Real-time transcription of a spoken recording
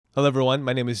Hello, everyone.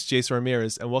 My name is Jason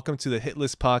Ramirez, and welcome to the Hit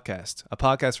List Podcast, a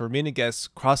podcast where me and guests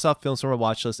cross off films from our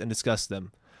watch list and discuss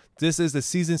them. This is the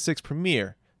Season 6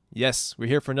 premiere. Yes, we're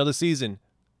here for another season,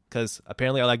 because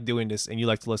apparently I like doing this and you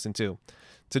like to listen too.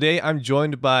 Today, I'm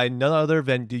joined by none other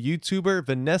than the YouTuber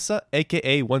Vanessa,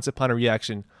 aka Once Upon a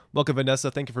Reaction. Welcome,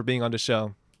 Vanessa. Thank you for being on the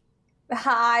show.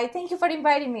 Hi, thank you for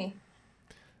inviting me.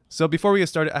 So before we get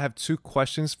started, I have two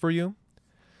questions for you.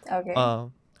 Okay. Uh,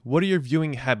 what are your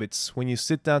viewing habits when you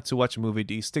sit down to watch a movie?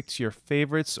 Do you stick to your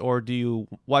favorites or do you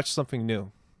watch something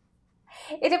new?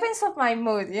 It depends on my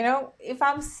mood, you know? If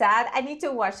I'm sad, I need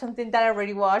to watch something that I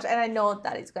already watched and I know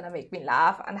that it's gonna make me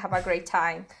laugh and have a great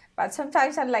time. But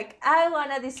sometimes I'm like, I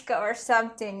wanna discover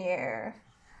something new.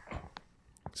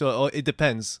 So it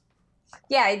depends.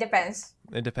 Yeah, it depends.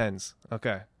 It depends.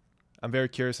 Okay. I'm very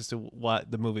curious as to what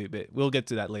the movie bit. We'll get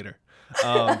to that later.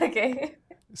 Um, Okay.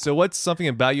 so what's something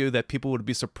about you that people would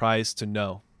be surprised to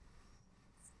know?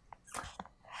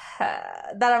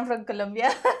 That I'm from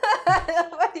Colombia.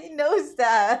 Nobody knows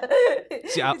that. See,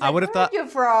 It's I like, would have where are thought you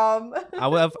from?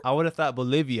 I would have thought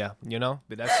Bolivia,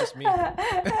 but that's just me.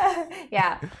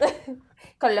 Yeah.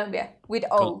 Colombia with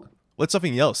O. What's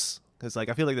something else? Because I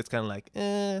feel like that's kind of like,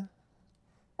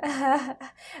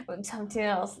 Something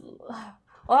else.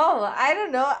 Oh, I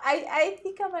don't know. I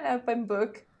think I'm an open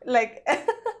book. Like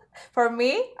for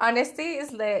me, honesty is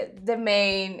the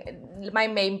main my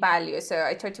main value. So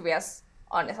I try to be as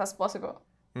honest as possible.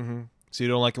 So you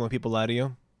don't like it when people lie to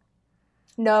you?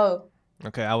 No.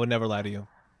 Okay, I would never lie to you.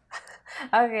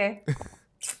 Okay.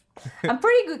 I'm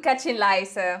pretty good catching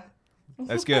lies, so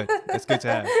That's good. That's good to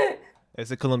have. It's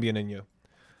a Colombian in you.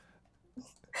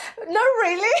 not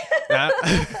really. Ah.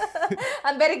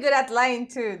 I'm very good at lying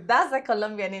too. That's the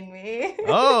Colombian in me.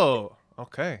 Oh,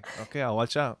 okay. Okay, I'll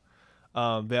watch out.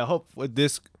 But I hope with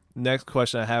this next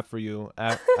question I have for you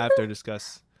after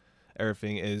discuss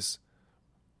everything is,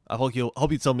 I hope you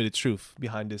tell me the truth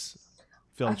behind this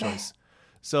film Okay. choice.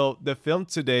 So the film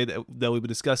today that we'll be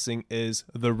discussing is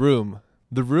The Room.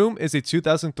 The Room is a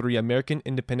 2003 American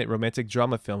independent romantic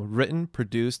drama film written,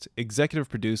 produced, executive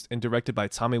produced, and directed by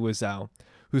Tommy Wiseau,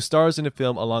 who stars in the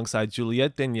film alongside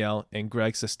Juliette Danielle and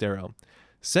Greg Sestero.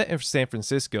 Set in San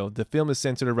Francisco, the film is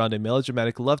centered around a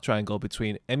melodramatic love triangle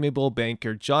between amiable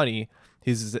banker Johnny,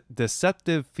 his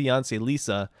deceptive fiancée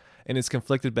Lisa, and his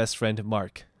conflicted best friend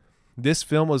Mark. This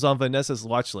film was on Vanessa's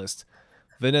watch list.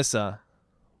 Vanessa,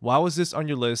 why was this on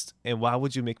your list, and why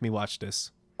would you make me watch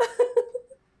this?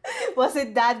 Was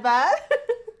it that bad?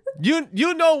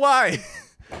 You know why.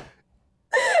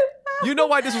 You know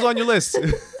why this was on your list.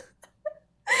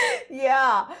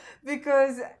 Yeah,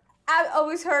 because I've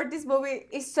always heard this movie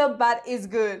is so bad it's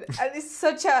good, and it's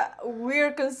such a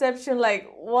weird conception. Like,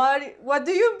 what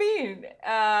do you mean?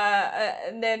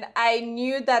 And then I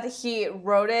knew that he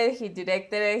wrote it, he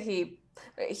directed it,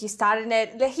 he started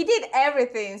it, like, he did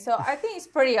everything. So I think it's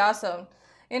pretty awesome.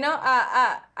 You know,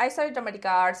 I studied dramatic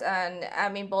arts and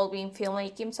I'm involved in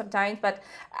filmmaking sometimes, but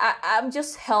I'm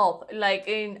just help like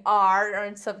in art or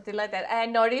in something like that. And I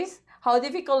noticed how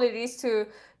difficult it is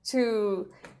to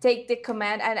take the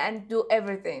command and do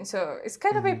everything. So it's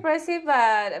kind of impressive,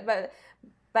 but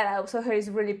I also heard it's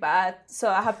really bad. So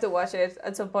I have to watch it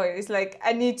at some point. It's like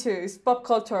I need to. It's pop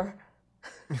culture.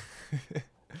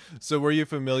 So were you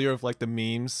familiar with the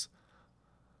memes?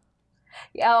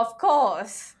 Yeah, of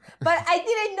course. But I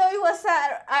didn't know it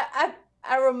was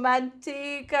a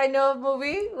romantic kind of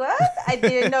movie. What? I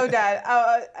didn't know that.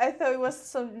 I thought it was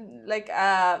some like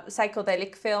a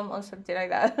psychedelic film or something like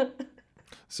that.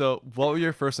 So what were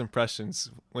your first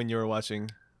impressions when you were watching?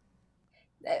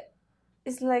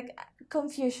 It's like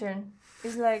confusion.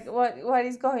 It's like what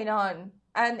is going on?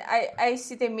 And I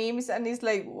see the memes and it's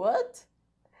like what?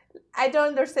 I don't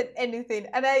understand anything.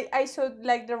 And I saw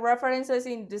like the references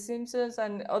in The Simpsons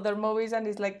and other movies and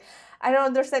it's like I don't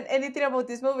understand anything about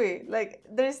this movie. Like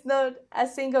there's not a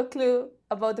single clue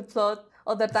about the plot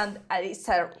other than it's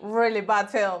a really bad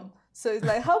film. So it's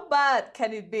like how bad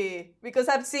can it be? Because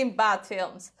I've seen bad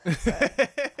films. So.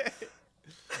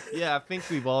 Yeah, I think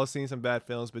we've all seen some bad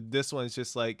films, but this one's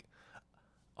just on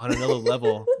another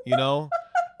level.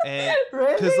 And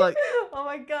because Really? Oh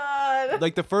my god.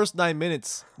 the first 9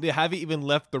 minutes, they haven't even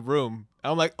left the room.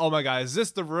 I'm like, oh my god, is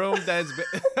this the room? Is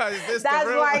this That's the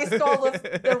room? why it's called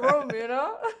the room, you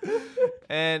know?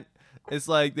 And it's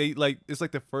like it's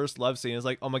like the first love scene. It's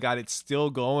like, oh my god, it's still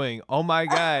going. Oh my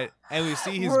god, and we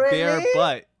see his bare Really?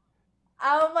 butt.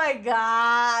 Oh my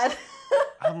god.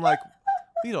 I'm like,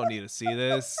 we don't need to see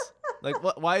this. Like,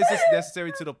 why is this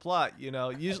necessary to the plot?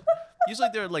 Usually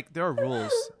there are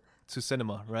rules to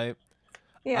cinema, right?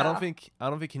 Yeah. I don't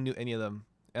think he knew any of them.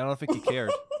 And I don't think he cared.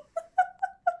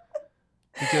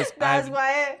 because That's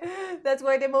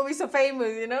why the movie's so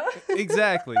famous, you know?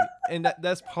 exactly, and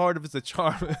that's part of the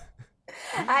charm.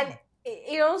 And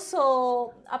it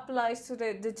also applies to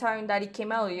the time that it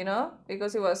came out, you know?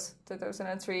 Because it was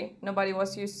 2003. Nobody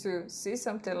was used to see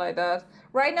something like that.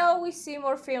 Right now, we see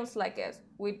more films like it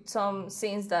with some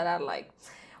scenes that are like,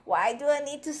 why do I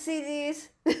need to see this?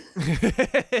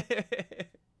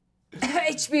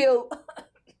 HBO.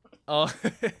 Oh,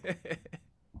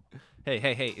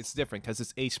 hey! It's different because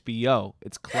it's HBO.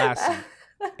 It's classy.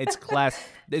 It's class.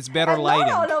 It's better lighting.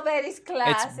 Not all of it is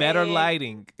classy. It's better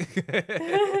lighting.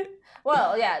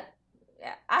 Well, yeah.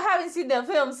 I haven't seen the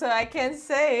film, so I can't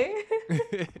say.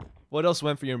 What else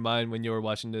went through your mind when you were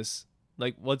watching this?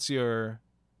 Like, what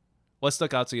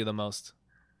stuck out to you the most?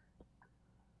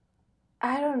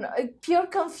 I don't know. Pure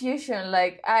confusion.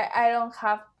 Like, I don't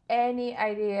have any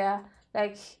idea.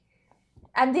 Like,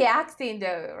 and the acting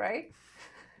though, right?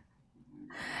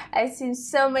 I've seen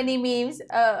so many memes,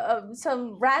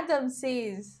 some random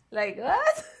scenes. Like,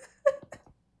 what?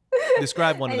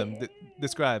 Describe one of them.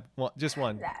 Describe just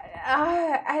one.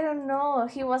 I don't know.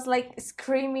 He was like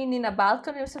screaming in a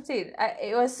balcony or something.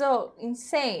 It was so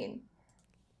insane.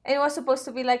 And it was supposed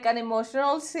to be like an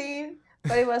emotional scene,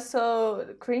 but it was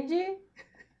so cringy.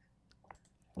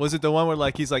 Was it the one where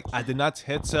like he's like, I did not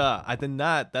hit her. I did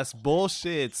not. That's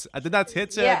bullshit. I did not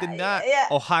hit her. Yeah, I did not. yeah.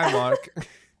 Oh, hi, Mark.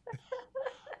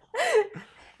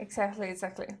 Exactly.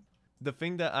 The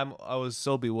thing that I was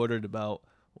so bewildered about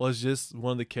was just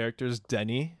one of the characters,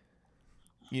 Denny.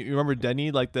 You remember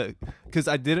Denny, like because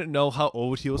I didn't know how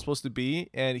old he was supposed to be,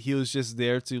 and he was just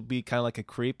there to be kind of like a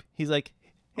creep. He's like,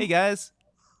 "Hey guys,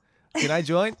 can I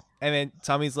join?" And then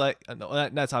Tommy's like, no,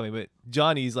 not Tommy, but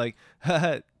Johnny's like,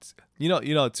 you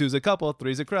know, two's a couple,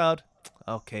 three's a crowd.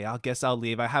 Okay, I guess I'll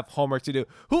leave. I have homework to do.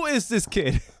 Who is this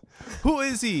kid? Who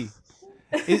is he?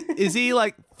 Is he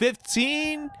like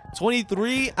 15,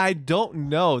 23? I don't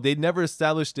know. They never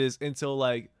established this until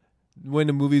like when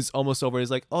the movie's almost over.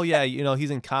 It's like, oh yeah, you know, he's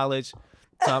in college.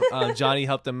 Johnny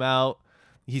helped him out.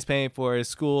 He's paying for his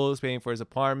school. He's paying for his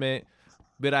apartment.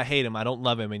 But I hate him. I don't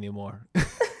love him anymore.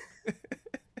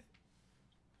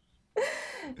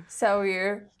 So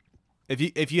weird.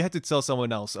 If you had to tell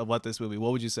someone else about this movie,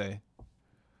 what would you say?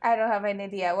 I don't have any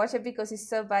idea. Watch it because it's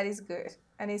so bad, it's good.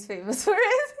 And it's famous for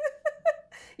it.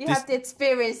 You have to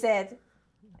experience it.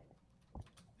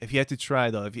 If you had to try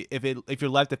though, if your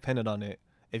life depended on it,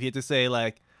 if you had to say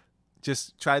like,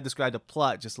 just try to describe the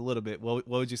plot just a little bit, what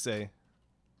would you say?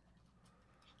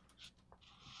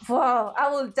 Wow, I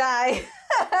will die.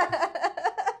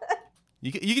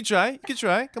 You can try. You can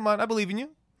try. Come on, I believe in you.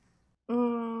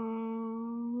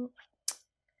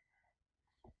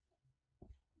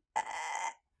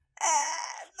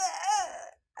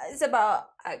 It's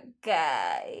about a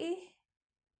guy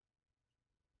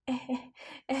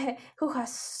who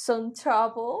has some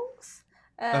troubles.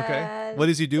 Okay. What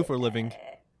does he do for a living?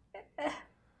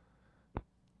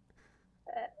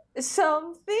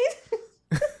 Something.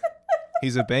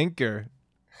 He's a banker.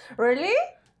 Really?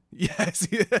 Yes.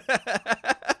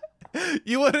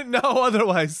 You wouldn't know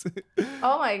otherwise.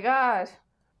 Oh my god.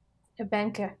 A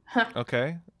banker.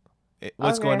 Okay.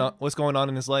 What's Okay. going on? What's going on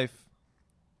in his life?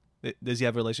 Does he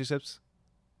have relationships?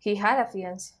 He had a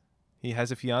fiance. He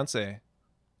has a fiance.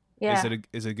 Yeah.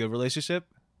 Is it a good relationship?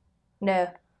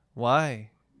 No. Why?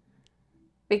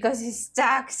 Because he's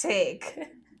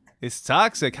toxic. It's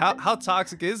toxic. How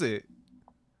toxic is it?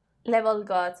 Level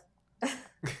God.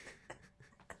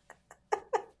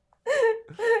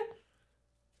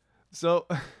 So,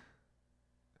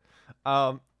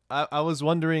 I was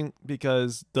wondering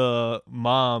because the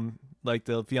mom, like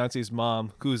the fiance's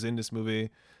mom, who's in this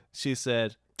movie, she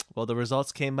said, "Well, the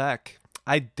results came back.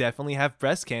 I definitely have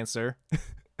breast cancer,"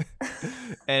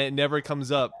 and it never comes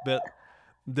up. But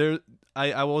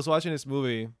I was watching this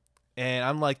movie, and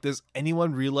I'm like, does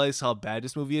anyone realize how bad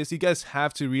this movie is? You guys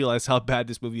have to realize how bad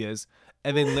this movie is.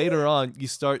 And then later on, you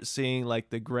start seeing like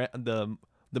the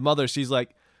mother. She's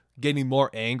like getting more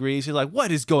angry. She's like,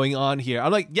 "What is going on here?"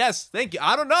 I'm like, "Yes, thank you.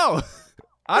 I don't know.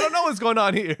 I don't know what's going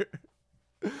on here.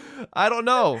 I don't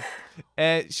know."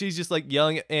 And she's just like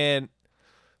yelling. And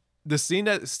the scene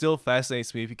that still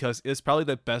fascinates me because it's probably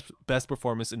the best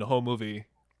performance in the whole movie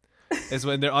is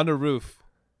when they're on the roof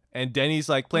and Denny's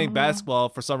like playing basketball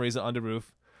for some reason on the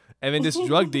roof. And then this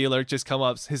drug dealer just come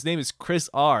up. His name is Chris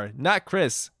R. Not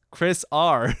Chris. Chris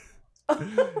R.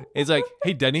 He's like,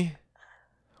 "Hey, Denny,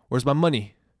 where's my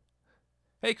money?"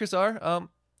 "Hey, Chris R.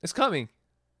 It's coming."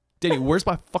 "Denny, where's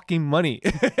my fucking money?"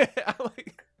 I'm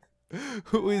like,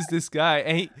 who is this guy?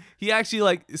 And he actually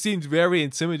like seems very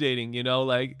intimidating, you know,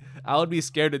 like I would be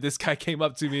scared that this guy came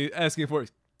up to me asking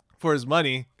for his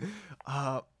money.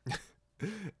 Uh,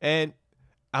 and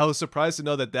I was surprised to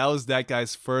know that that was that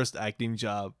guy's first acting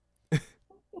job,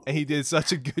 and he did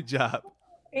such a good job.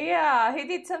 Yeah, he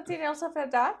did something else after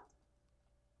that.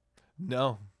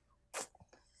 No,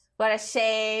 What a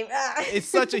shame. it's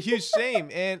such a huge shame,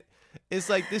 and it's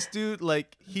like this dude,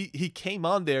 like he came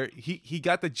on there, he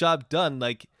got the job done,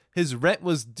 like his rent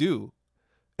was due.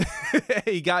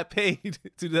 He got paid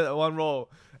to do that one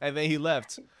role, and then he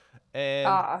left. And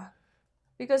Ah,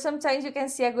 because sometimes you can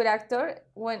see a good actor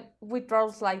when with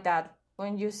roles like that.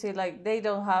 When you see like they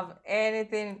don't have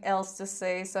anything else to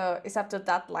say, so it's up to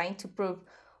that line to prove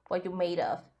what you made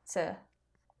of. So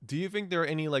do you think there are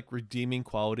any like redeeming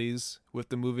qualities with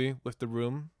the movie, with The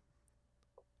Room?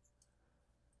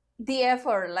 the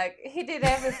effort, like he did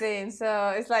everything.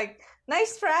 So it's like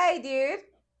nice try, dude.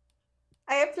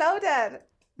 I applaud that.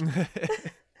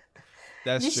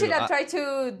 That's You true. should have tried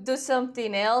to do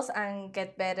something else and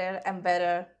get better and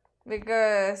better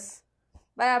because.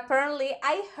 But apparently,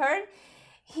 I heard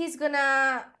he's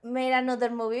gonna make another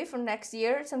movie for next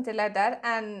year, something like that,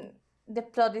 and the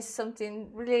plot is something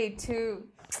related to.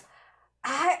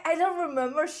 I don't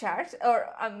remember Sharks, or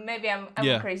maybe I'm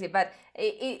Yeah. crazy, but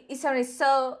it sounded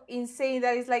so insane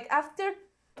that it's like after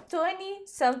 20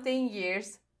 something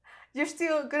years, you're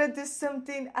still gonna do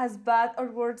something as bad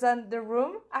or worse than The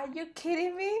Room? Are you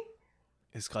kidding me?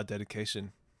 It's called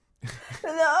dedication.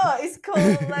 No, it's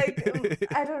called like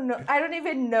I don't know. I don't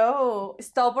even know.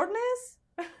 Stubbornness?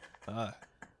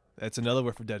 That's another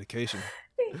word for dedication.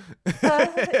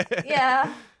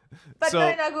 Yeah, but So,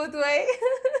 not in a good way.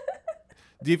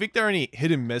 do you think there are any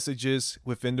hidden messages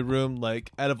within The Room?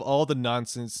 Like, out of all the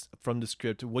nonsense from the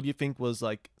script, what do you think was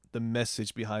like the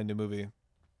message behind the movie?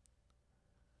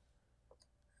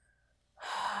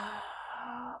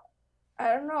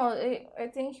 I don't know. I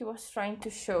think he was trying to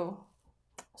show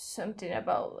something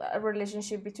about a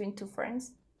relationship between two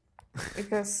friends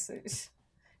because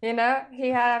he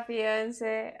had a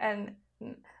fiance and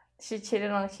she cheated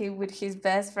on him with his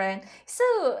best friend. So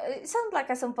it sounds like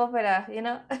a soap opera,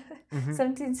 Mhm.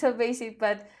 something so basic.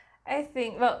 But I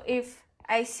think, well, if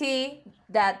I see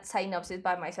that synopsis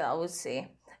by myself,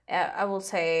 I will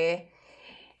say,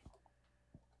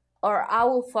 or I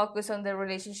will focus on the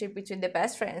relationship between the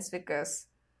best friends because,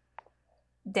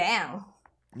 damn.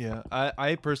 Yeah,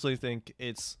 I personally think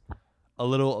it's a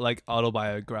little like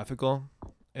autobiographical,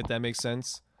 if that makes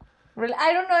sense. Really,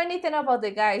 I don't know anything about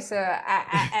the guy, so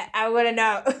I wouldn't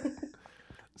know.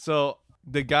 So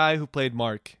the guy who played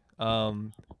Mark,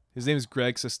 his name is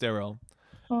Greg Sestero,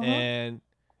 Mhm. and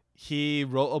he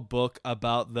wrote a book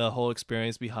about the whole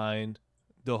experience behind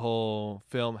the whole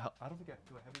film. I don't think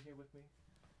do I have it here with me?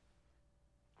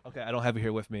 Okay, I don't have it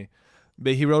here with me.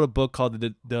 But he wrote a book called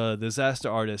the Disaster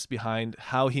Artist behind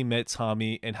how he met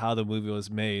Tommy and how the movie was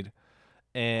made.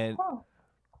 And Oh,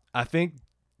 I think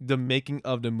the making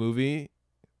of the movie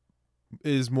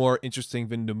is more interesting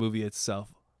than the movie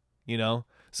itself, you know?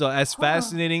 So as huh.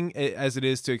 fascinating as it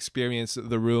is to experience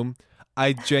The Room,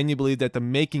 I genuinely believe that the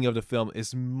making of the film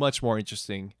is much more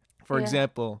interesting. For Yeah.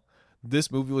 example,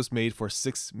 this movie was made for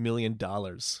 $6 million,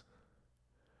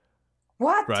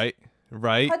 What? right?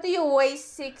 Right? How do you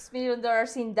waste $6 million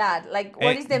in that? Like, what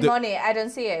And is the money? I don't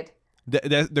see it.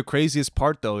 the craziest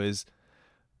part though is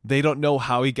they don't know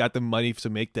how he got the money to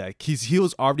make that. He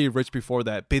was already rich before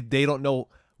that, but they don't know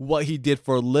what he did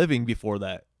for a living before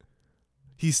that.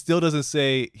 He still doesn't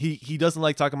say he doesn't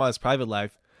like talking about his private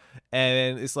life,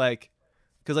 and it's like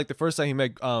because like the first time he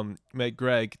met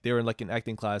Greg, they were in like an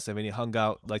acting class, and then he hung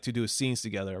out like to do scenes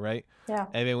together, right? Yeah.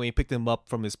 And then when he picked him up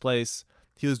from his place,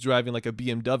 he was driving like a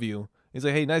BMW. He's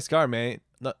like, "Hey, nice car, man."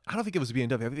 No, I don't think it was a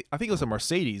BMW. I think it was a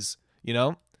Mercedes, you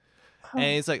know. Huh.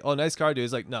 And it's like, "Oh, nice car, dude."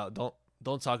 He's like, "No,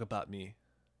 don't talk about me."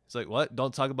 It's like, "What?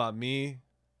 Don't talk about me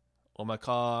or my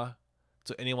car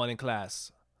to anyone in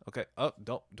class." Okay. Oh,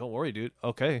 don't worry, dude.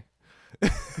 Okay.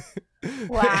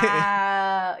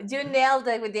 Wow. You nailed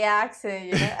it with the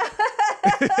accent.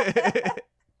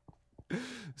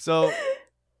 So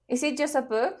Is it just a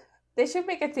book? They should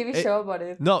make a TV it, show about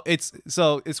it. no, it's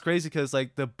crazy because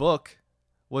like the book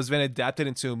was then adapted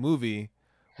into a movie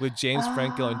with James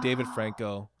Franco and David Ah.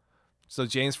 Franco. So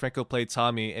James Franco played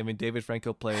Tommy, and then David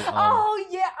Franco played Oh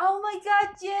yeah! Oh my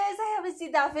God! Yes, I haven't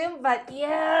seen that film, but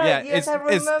yeah, yes, I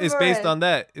it's remember based it. on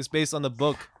that. It's based on the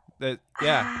book that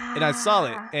yeah, and I saw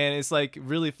it, Ah, and it's like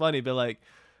really funny, but like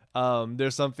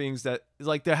there's some things that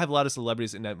like they have a lot of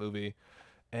celebrities in that movie,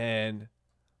 and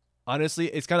honestly,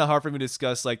 it's kind of hard for me to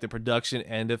discuss like the production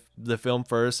and the film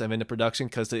first, and then the production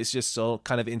because it's just so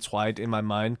kind of entwined in my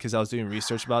mind because I was doing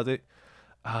research about it.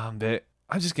 But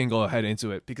I'm just gonna go ahead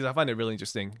into it because I find it really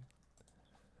interesting.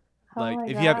 oh Like my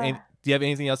if you have God! Do you have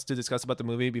anything else to discuss about the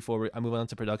movie before I move on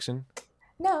to production?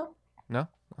 No. No?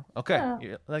 Okay. No.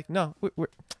 You're like, no,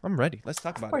 I'm ready. Let's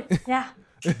talk about it. Yeah.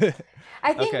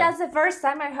 I think that's the first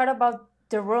time I heard about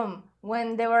The Room,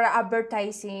 when they were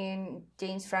advertising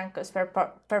James Franco's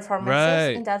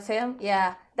performances in that film.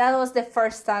 Yeah, that was the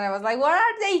first time I was like, what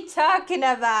are they talking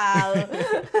about?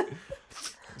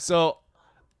 So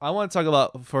I want to talk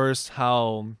about first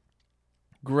how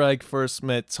Greg first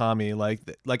met Tommy.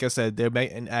 Like I said, they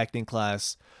met in acting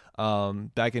class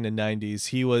back in the 90s.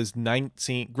 He was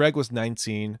 19. Greg was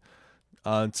 19.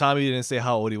 Tommy didn't say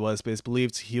how old he was, but it's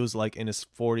believed he was like in his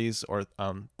 40s or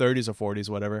 30s or 40s,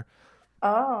 whatever.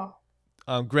 Oh.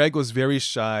 Greg was very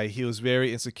shy. He was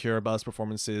very insecure about his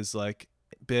performances. Like,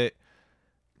 but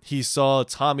he saw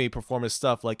Tommy perform his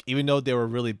stuff. Like, even though they were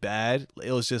really bad,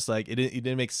 it was just like it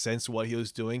didn't make sense what he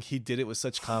was doing. He did it with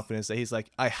such confidence that he's like,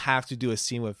 I have to do a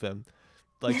scene with him,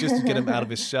 like just to get him out of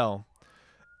his shell.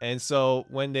 And so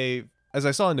when they, as I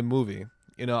saw in the movie,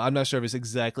 you know, I'm not sure if it's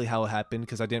exactly how it happened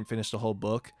because I didn't finish the whole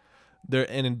book. They're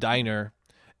in a diner,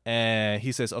 and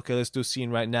he says, "Okay, let's do a scene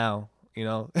right now." You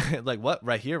know, like what?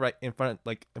 Right here, right in front,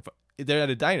 they're at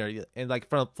a diner and like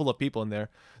full of people in there.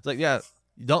 It's like, yeah,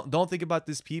 don't think about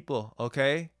these people,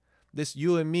 okay? This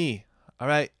you and me, all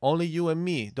right? Only you and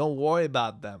me. Don't worry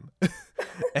about them.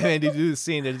 And then they do the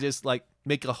scene. They just like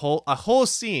make a whole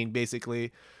scene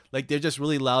basically. Like they're just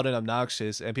really loud and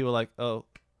obnoxious, and people are like, oh,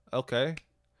 okay,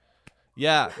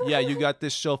 yeah, you got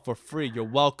this show for free. You're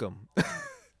welcome.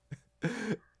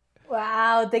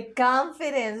 Wow, the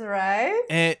confidence, right?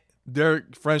 And their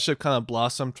friendship kind of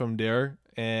blossomed from there,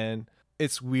 and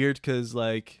it's weird because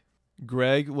like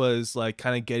Greg was like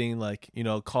kind of getting like, you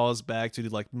know, calls back to do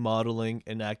like modeling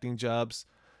and acting jobs.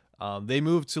 They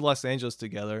moved to Los Angeles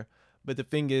together, but the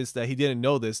thing is that he didn't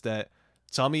know this, that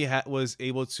Tommy was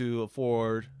able to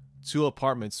afford 2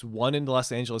 apartments, one in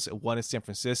Los Angeles and one in San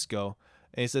Francisco.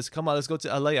 And he says, come on, let's go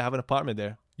to LA. I have an apartment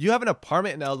there. You have an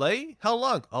apartment in LA? How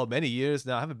long? Oh, many years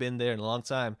now. I haven't been there in a long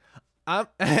time. I'm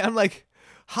like,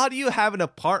 how do you have an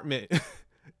apartment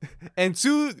and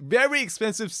 2 very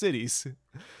expensive cities?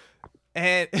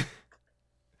 And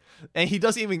he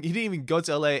didn't even go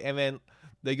to LA. And then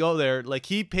they go there. Like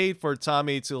he paid for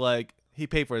Tommy to like, he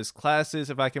paid for his classes,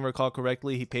 if I can recall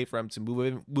correctly. He paid for him to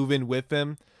move in with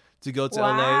him to go to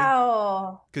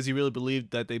LA because he really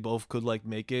believed that they both could like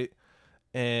make it.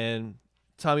 And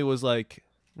Tommy was like,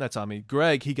 not Tommy,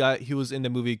 Greg, he was in the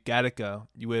movie Gattaca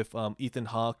with Ethan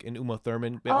Hawke and Uma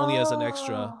Thurman, but only as an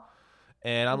extra.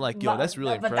 And I'm like, yo, that's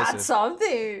really impressive. But that's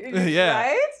something, yeah.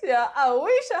 Right? Yeah, I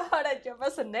wish I had a job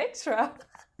as an extra.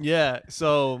 Yeah,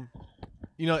 so,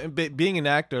 you know, being an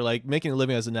actor, like making a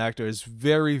living as an actor is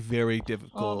very, very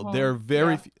difficult. There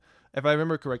are if I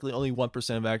remember correctly, only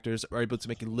 1% of actors are able to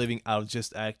make a living out of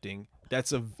just acting.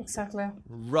 That's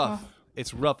rough.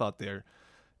 It's rough out there.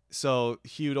 So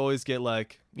he would always get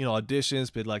like, you know, auditions,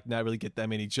 but like not really get that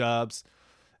many jobs.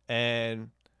 And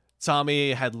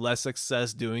Tommy had less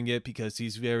success doing it because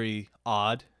he's very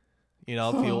odd. You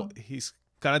know, he's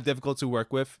kind of difficult to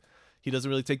work with. He doesn't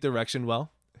really take direction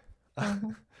well.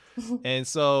 And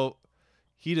so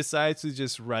he decided to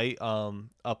just write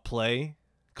a play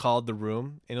called The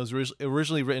Room. And it was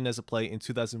originally written as a play in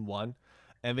 2001.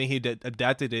 And then he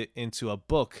adapted it into a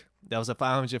book. That was a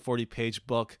 540-page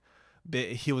book. But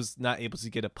he was not able to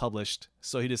get it published,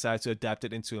 so he decided to adapt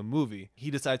it into a movie.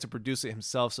 He decided to produce it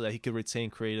himself so that he could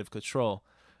retain creative control.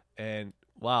 And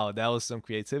wow, that was some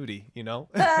creativity, you know?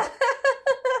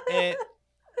 And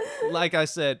like I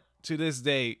said, to this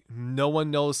day, no one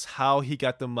knows how he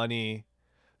got the money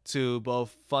to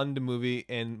both fund the movie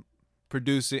and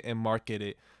produce it and market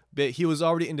it. But he was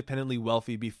already independently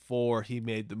wealthy before he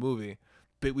made the movie.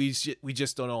 But we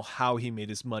just don't know how he made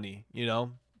his money, you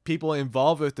know? People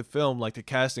involved with the film, like the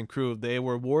cast and crew, they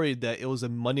were worried that it was a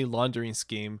money laundering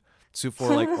scheme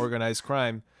for like organized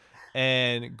crime.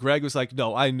 And Greg was like,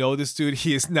 no, I know this dude.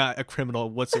 He is not a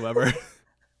criminal whatsoever.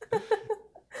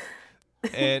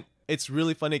 And it's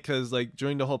really funny because like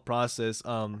during the whole process,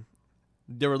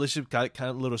 their relationship got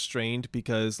kind of a little strained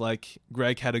because like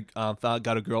Greg had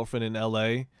got a girlfriend in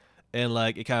LA, and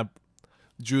like it kind of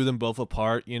drew them both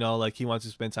apart, you know, like he wanted to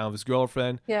spend time with his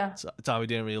girlfriend. Yeah. So Tommy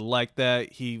didn't really like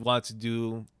that. He wanted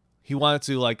to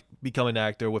like become an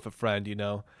actor with a friend, you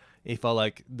know. He felt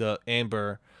like the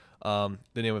Amber, the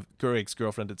name of Greg's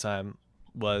girlfriend at the time,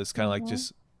 was kind of like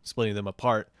just splitting them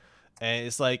apart. And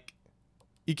it's like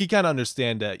you can kind of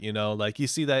understand that, you know, like you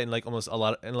see that in like almost a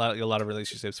lot of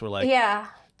relationships where like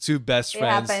two best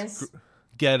friends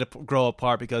grow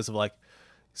apart because of like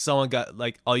someone got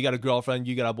like, oh, you got a girlfriend,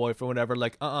 you got a boyfriend, whatever.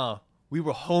 Like, we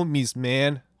were homies,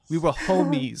 man. We were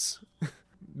homies.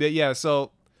 But yeah,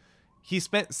 so he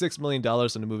spent $6 million on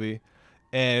the movie,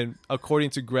 and according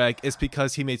to Greg, it's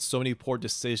because he made so many poor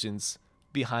decisions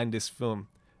behind this film.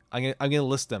 I'm gonna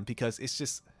list them because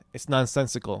it's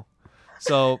nonsensical.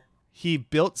 So he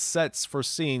built sets for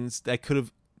scenes that could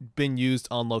have been used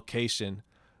on location.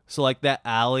 So like that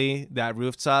alley, that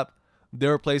rooftop,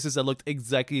 there were places that looked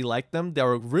exactly like them that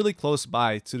were really close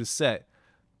by to the set.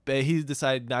 But he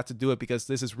decided not to do it because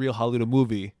this is real Hollywood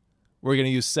movie. We're going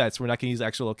to use sets. We're not going to use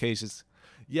actual locations.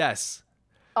 Yes.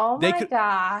 Oh my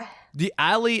God. The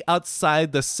alley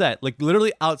outside the set, like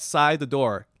literally outside the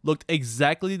door, looked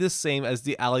exactly the same as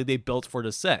the alley they built for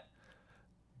the set.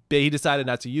 But he decided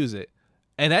not to use it.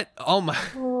 And that, oh my.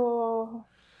 Oh,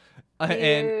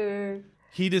 And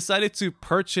he decided to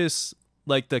purchase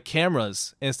like the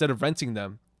cameras instead of renting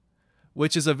them,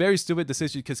 which is a very stupid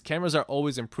decision because cameras are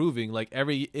always improving. Like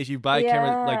if you buy a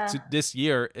camera like this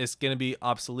year, it's going to be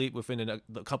obsolete within a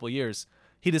couple of years.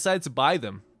 He decided to buy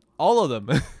them, all of them.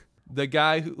 The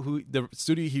guy who the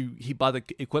studio he bought the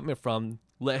equipment from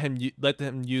let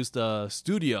him use the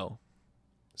studio.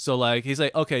 So like he's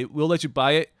like, okay, we'll let you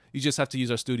buy it. You just have to use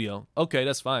our studio. Okay,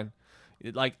 that's fine.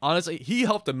 Like honestly, he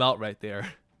helped them out right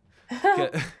there.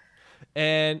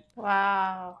 And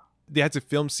wow. They had to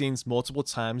film scenes multiple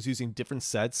times using different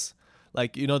sets.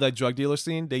 Like that drug dealer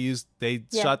scene, they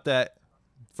shot that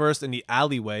first in the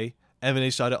alleyway and then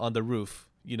they shot it on the roof.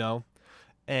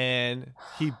 And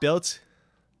he built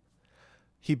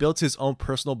his own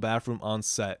personal bathroom on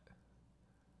set.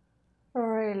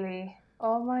 Really?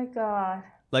 Oh my God.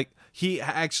 Like he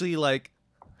actually like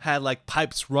had like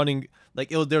pipes running. Like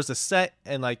there's a set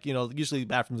and like usually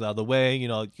bathrooms out of the way.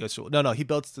 No, he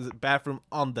built the bathroom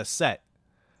on the set.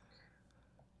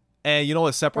 And you know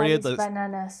what separated That is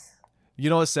bananas. You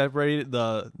know what separated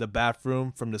the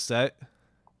bathroom from the set?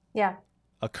 Yeah.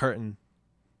 A curtain.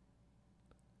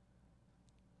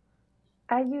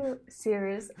 Are you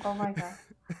serious? Oh my God.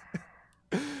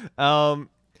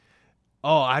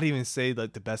 I didn't even say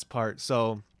like the best part.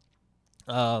 So,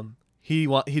 he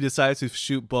decided to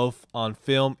shoot both on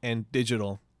film and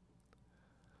digital.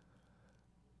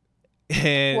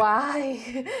 And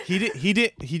why? he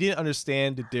didn't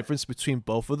understand the difference between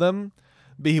both of them,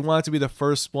 but he wanted to be the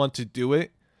first one to do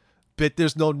it. But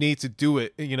there's no need to do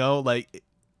it, like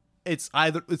it's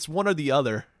one or the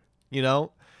other, and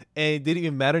it didn't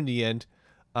even matter in the end,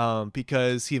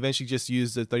 because he eventually just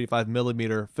used the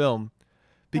 35mm film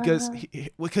because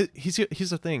here's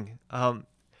the thing,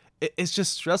 it's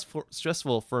just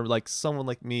stressful for like someone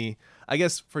like me, I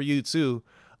guess for you too,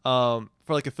 for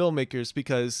like a filmmakers,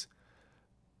 because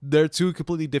they're two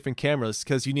completely different cameras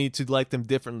because you need to light them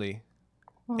differently.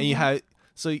 And you had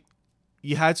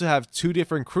to have two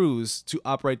different crews to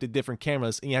operate the different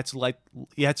cameras, and you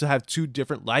had to have two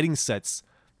different lighting sets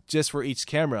just for each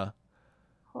camera.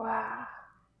 Wow.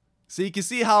 So you can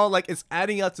see how like it's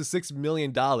adding up to $6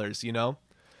 million,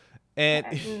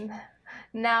 And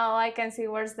now I can see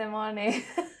where's the money.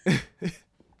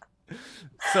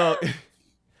 So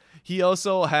he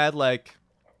also had like,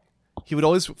 he would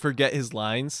always forget his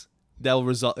lines that will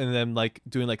result in them like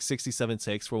doing like 67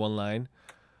 takes for one line.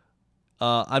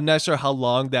 I'm not sure how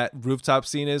long that rooftop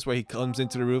scene is where he comes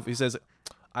into the roof. He says,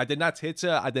 "I did not hit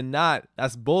her. I did not.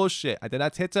 That's bullshit. I did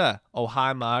not hit her. Oh,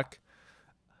 hi, Mark."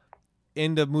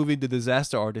 In the movie The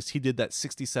Disaster Artist, he did that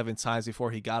 67 times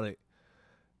before he got it.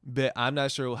 But I'm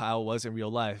not sure how it was in real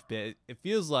life. But it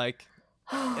feels like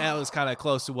that was kind of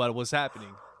close to what was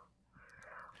happening.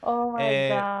 Oh my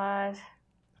God.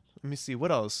 Let me see.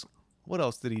 What else? What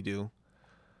else did he do?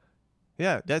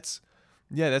 Yeah, that's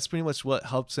pretty much what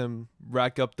helps him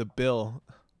rack up the bill.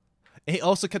 And he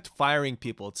also kept firing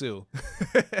people too.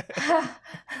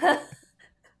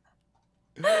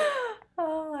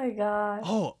 Oh my God.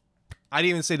 Oh, I didn't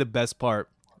even say the best part.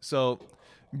 So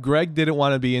Greg didn't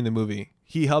want to be in the movie.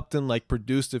 He helped him like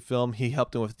produce the film. He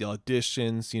helped him with the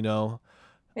auditions,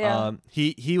 Yeah.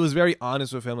 He was very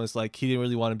honest with him. It's like he didn't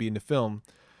really want to be in the film.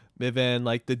 But then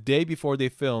like the day before they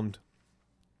filmed,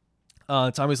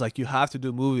 Tommy's like, "You have to do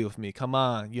a movie with me. Come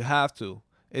on, you have to.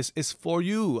 It's for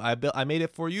you. I made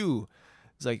it for you."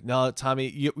 It's like, "No,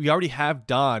 Tommy, we already have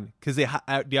Don because they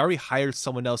already hired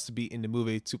someone else to be in the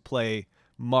movie to play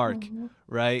Mark,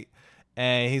 right?"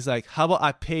 And he's like, "How about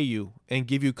I pay you and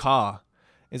give you car?"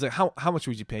 He's like, "How much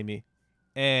would you pay me?"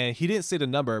 And he didn't say the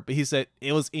number, but he said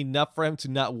it was enough for him to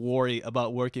not worry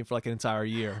about working for like an entire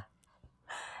year.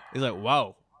 He's like,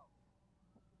 "Wow,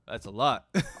 that's a lot."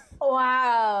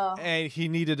 Wow. And he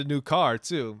needed a new car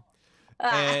too.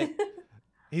 And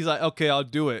he's like, "Okay, I'll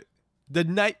do it." The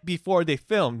night before they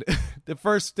filmed, the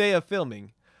first day of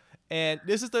filming, And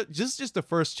this is just the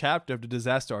first chapter of The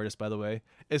Disaster Artist, by the way.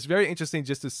 It's very interesting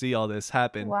just to see all this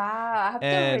happen. Wow, I have to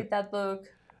And read that book.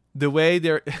 the way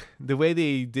the way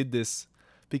they did this,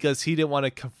 because he didn't want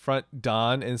to confront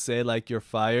Don and say like you're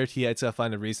fired, he had to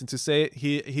find a reason to say it.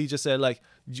 He just said like,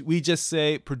 we just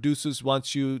say producers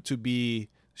want you to be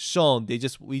shown.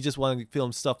 We just want to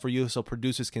film stuff for you so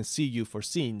producers can see you for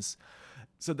scenes.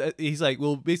 So that he's like,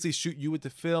 we'll basically shoot you with the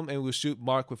film and we'll shoot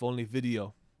Mark with only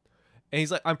video. And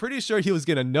he's like, I'm pretty sure he was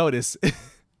gonna notice.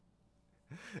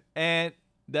 And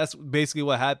that's basically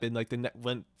what happened. Like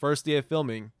when first day of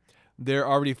filming, they're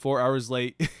already 4 hours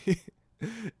late.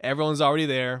 Everyone's already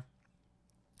there.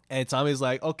 And Tommy's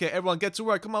like, okay, everyone get to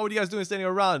work. Come on, what are you guys doing standing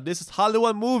around? This is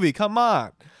Hollywood movie. Come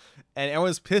on. And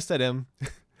everyone's pissed at him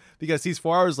because he's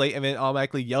 4 hours late and then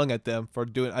automatically yelling at them for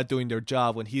doing their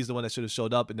job when he's the one that should have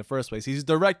showed up in the first place. He's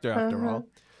the director after all.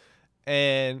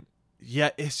 And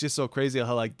yeah, it's just so crazy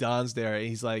how like Don's there and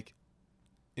he's like,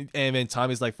 and then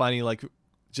Tommy's like finding like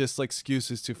just like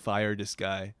excuses to fire this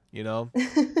guy, you know?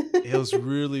 It was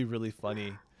really, really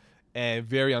funny and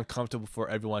very uncomfortable for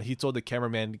everyone. He told the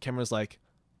camera's like,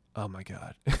 oh my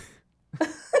God.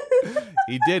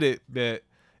 He did it, but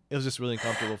it was just really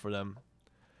uncomfortable for them.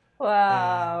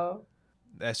 Wow.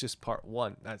 And that's just part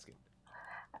one. That's good.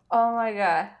 Oh my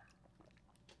God.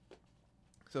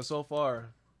 So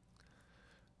far,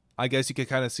 I guess you could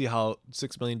kind of see how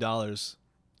 $6 million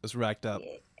was racked up.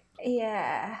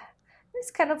 Yeah. It's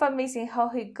kind of amazing how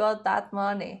he got that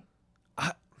money.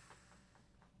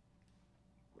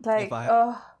 If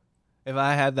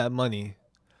I had that money,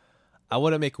 I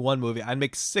wouldn't make one movie. I'd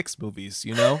make 6 movies,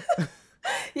 you know?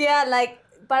 Yeah, like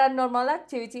Paranormal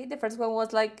Activity, the first one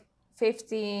was like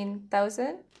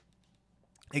 15,000.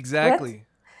 Exactly.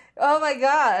 What? Oh my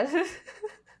God.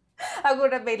 I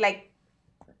would have made like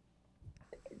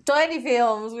 20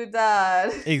 films with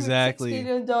that. Exactly.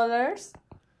 With $6 million.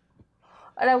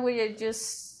 And I would have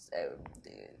just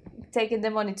taken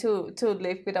the money to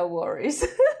live without worries.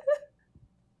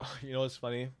 You know what's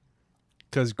funny?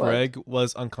 Because Greg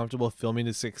was uncomfortable filming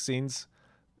the 6 scenes,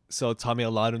 so Tommy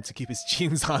allowed him to keep his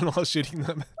jeans on while shooting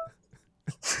them.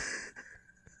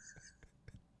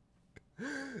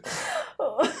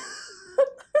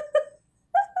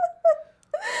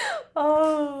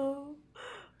 Oh,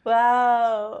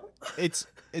 wow! It's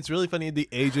really funny the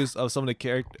ages of some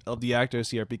of the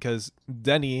actors here, because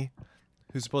Denny,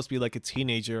 who's supposed to be like a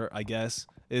teenager, I guess,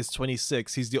 is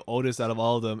 26. He's the oldest out of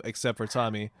all of them except for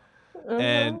Tommy.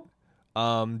 And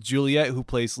Juliet, who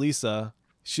plays Lisa,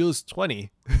 she was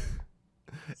 20.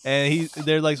 And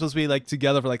they're like supposed to be like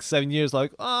together for like 7 years.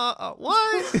 Like,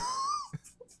 what?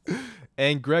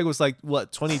 And Greg was like,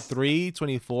 what, 23,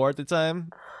 24 at the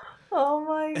time? Oh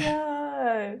my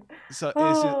God. So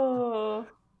it's just,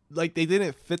 like, they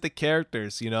didn't fit the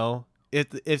characters, you know?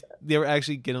 If they were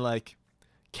actually getting like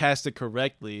casted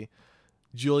correctly,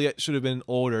 Juliet should have been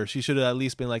older. She should have at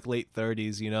least been like late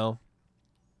 30s, you know?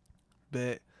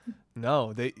 But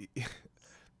no, the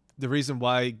reason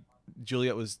why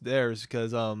Juliet was there is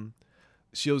because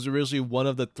she was originally one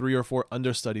of the 3 or 4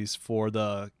 understudies for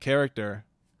the character.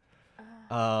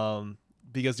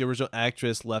 Because the original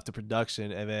actress left the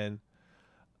production, and then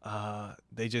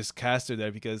they just cast her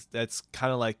there because that's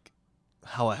kind of like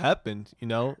how it happened, you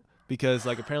know? Because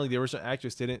like apparently the original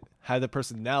actress didn't have the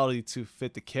personality to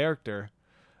fit the character.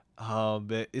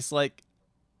 But it's like,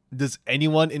 does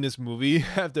anyone in this movie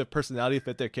have the personality to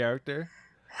fit their character?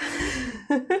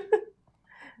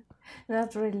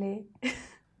 Not really.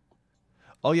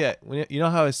 Oh yeah, you know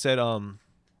how I said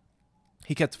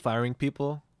he kept firing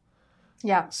people?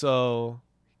 Yeah. So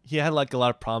he had like a lot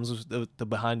of problems with the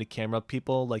behind the camera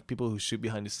people, like people who shoot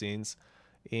behind the scenes,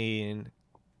 and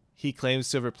he claims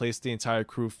to have replaced the entire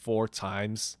crew 4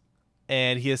 times,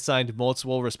 and he assigned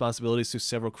multiple responsibilities to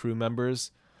several crew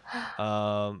members.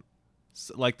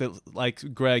 Like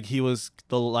Greg, he was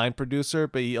the line producer,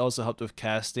 but he also helped with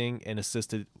casting and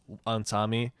assisted on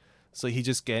Tommy. So he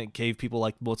just gave people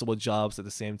like multiple jobs at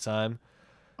the same time,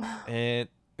 and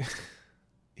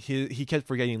he kept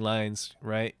forgetting lines,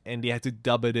 right? And they had to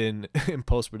dub it in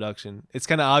post production. It's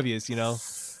kind of obvious, you know.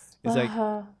 It's like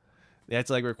they had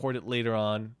to like record it later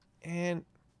on, and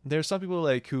there's some people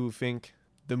like who think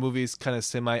the movie is kind of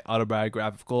semi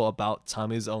autobiographical about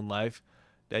Tommy's own life.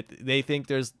 That they think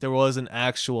there was an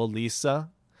actual Lisa,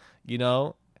 you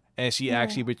know, and she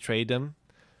actually betrayed him.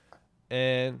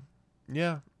 And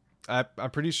yeah,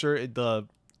 I'm pretty sure the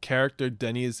character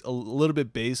Denny is a little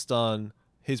bit based on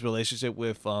his relationship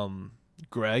with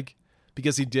Greg,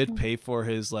 because he did pay for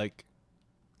his like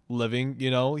living,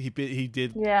 you know. He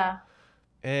did. Yeah.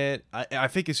 And I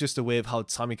think it's just a way of how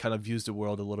Tommy kind of views the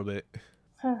world a little bit.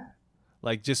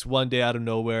 Like just one day out of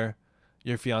nowhere,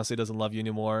 your fiance doesn't love you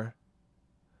anymore.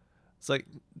 It's like,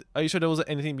 are you sure there wasn't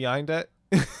anything behind that?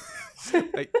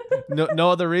 Like,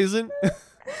 no other reason?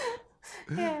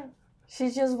 Yeah. She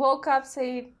just woke up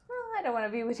saying, oh, I don't want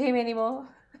to be with him anymore.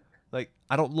 Like,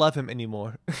 I don't love him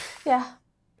anymore. Yeah.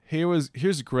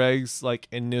 Here's Greg's like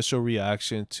initial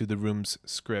reaction to the Room's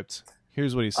script.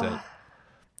 Here's what he said.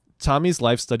 Tommy's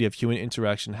life study of human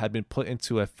interaction had been put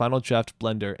into a final draft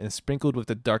blender and sprinkled with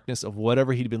the darkness of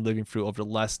whatever he'd been living through over the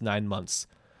last 9 months.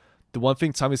 The one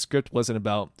thing Tommy's script wasn't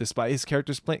about, despite his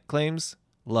character's claims,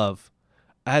 love.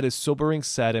 I had a sobering,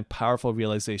 sad, and powerful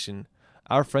realization.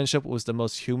 Our friendship was the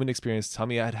most human experience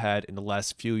Tommy had had in the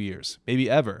last few years, maybe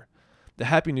ever. The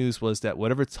happy news was that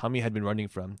whatever Tommy had been running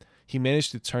from, he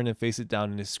managed to turn and face it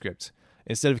down in his script.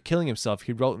 Instead of killing himself,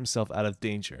 he wrote himself out of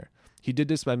danger. He did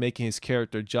this by making his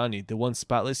character, Johnny, the one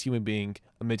spotless human being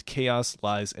amid chaos,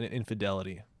 lies, and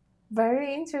infidelity.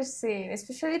 Very interesting,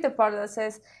 especially the part that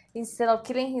says instead of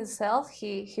killing himself,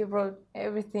 he wrote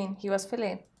everything he was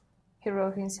feeling. He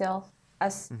wrote himself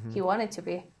as he wanted to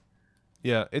be.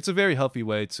 Yeah, it's a very healthy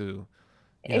way to,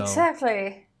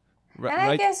 exactly. And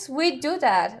I guess we do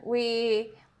that.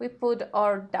 We put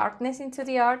our darkness into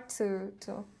the art to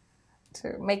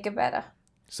make it better.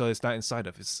 So it's not inside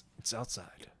of it's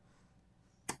outside.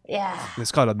 Yeah.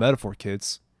 It's called a metaphor,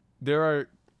 kids. There are,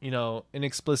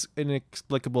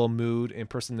 inexplicable mood and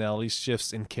personality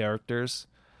shifts in characters.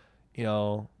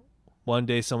 One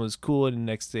day someone's cool and the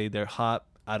next day they're hot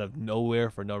out of nowhere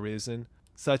for no reason.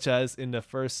 Such as in the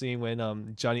first scene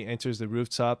when Johnny enters the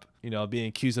rooftop, being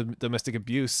accused of domestic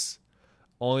abuse,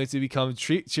 only to become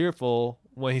cheerful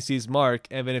when he sees Mark.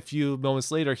 And then a few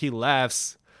moments later, he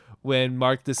laughs when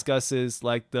Mark discusses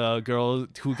like the girl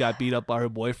who got beat up by her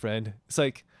boyfriend. It's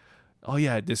like, oh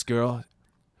yeah, this girl,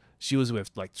 she was with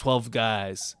like 12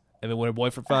 guys. And then when her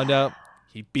boyfriend found out,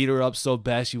 he beat her up so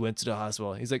bad she went to the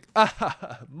hospital. He's like,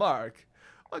 Mark,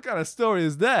 what kind of story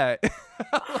is that?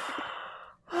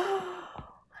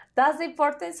 That's the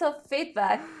importance of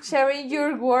feedback. Sharing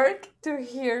your work to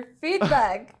hear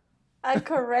feedback and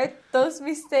correct those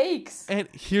mistakes. And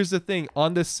here's the thing.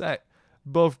 On the set,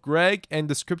 both Greg and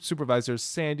the script supervisor,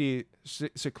 Sandy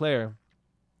Sinclair,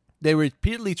 they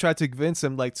repeatedly tried to convince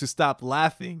him to stop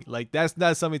laughing. Like, that's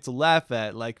not something to laugh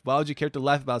at. Like, why would you care to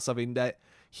laugh about something that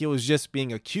he was just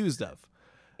being accused of?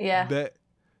 Yeah. But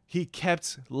he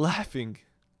kept laughing,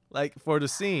 for the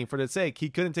scene, for the sake. He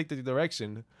couldn't take the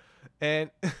direction.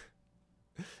 And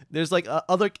there's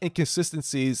other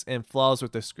inconsistencies and flaws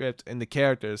with the script and the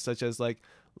characters, such as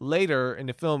later in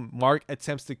the film, Mark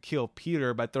attempts to kill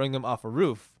Peter by throwing him off a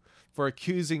roof for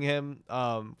accusing him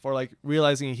for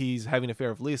realizing he's having an affair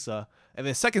with Lisa. And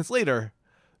then seconds later,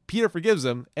 Peter forgives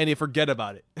him and they forget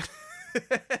about it.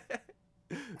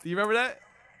 Do you remember that?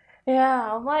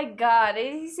 Yeah. Oh my God.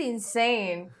 It is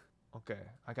insane. Okay.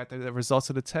 I got the results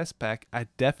of the test back. I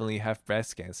definitely have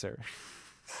breast cancer.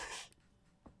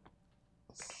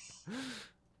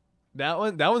 That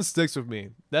one sticks with me.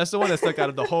 That's the one that stuck out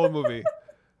of the whole movie.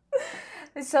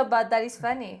 It's so bad that it's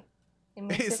funny. It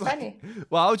makes it funny.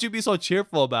 Why would you be so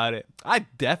cheerful about it? I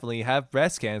definitely have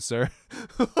breast cancer.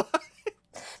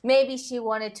 Maybe she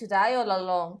wanted to die all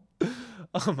along.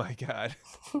 Oh my God.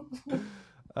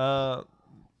 I'm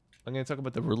going to talk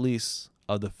about the release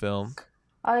of the film.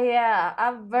 Oh yeah,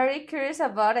 I'm very curious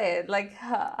about it. Like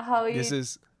how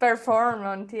it performed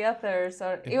on theaters,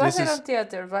 or it wasn't on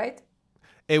theaters, right?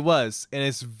 It was, and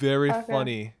it's very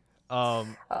funny.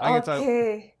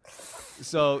 Okay.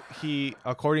 So he,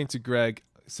 according to Greg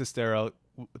Sestero,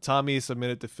 Tommy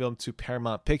submitted the film to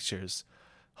Paramount Pictures,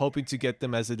 hoping to get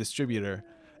them as a distributor.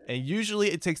 And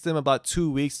usually it takes them about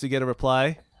 2 weeks to get a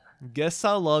reply. Guess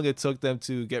how long it took them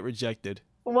to get rejected?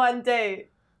 1 day.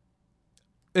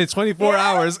 In 24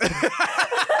 hours. They're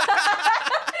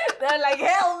like,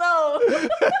 hell no.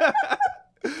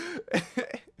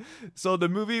 So the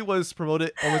movie was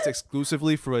promoted almost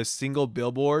exclusively through a single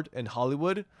billboard in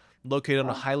Hollywood, located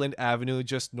on Highland Avenue,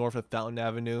 just north of Fountain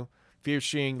Avenue,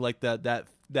 featuring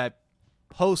that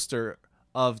poster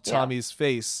of Tommy's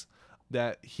face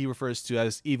that he refers to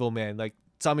as Evil Man. Like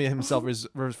Tommy himself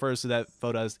refers to that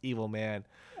photo as Evil Man.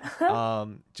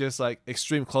 Just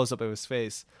extreme close up of his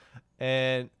face.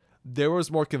 And there was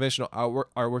more conventional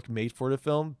artwork made for the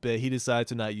film, but he decided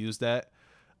to not use that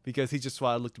because he just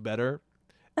thought it looked better.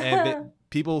 And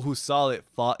people who saw it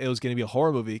thought it was going to be a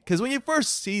horror movie. Because when you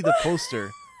first see the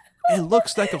poster, it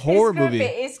looks like a horror movie.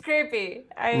 It's creepy.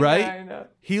 I know.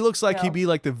 He looks like he'd be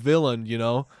like the villain,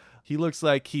 He looks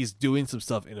like he's doing some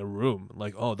stuff in a room.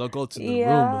 Like, oh, they'll go to the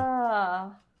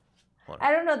room.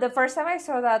 I don't know. The first time I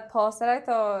saw that poster, I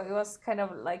thought it was kind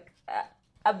of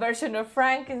a version of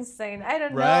Frankenstein. I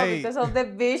don't know, Right. because of the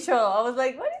visual. I was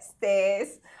like, what is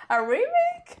this? A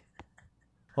remake?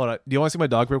 Hold on. Do you want to see my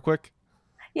dog real quick?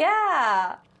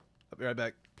 Yeah. I'll be right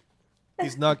back.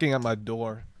 He's knocking at my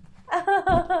door.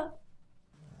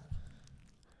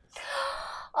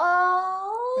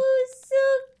 Oh, so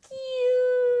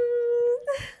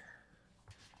cute.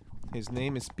 His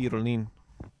name is Pirulin.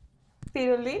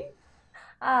 Pirulin?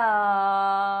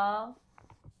 Ah.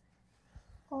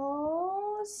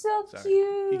 Oh, so Sorry.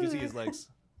 cute. You can see his legs.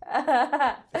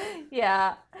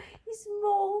 Yeah. He's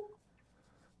small.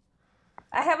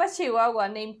 I have a chihuahua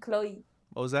named Chloe.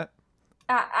 What was that?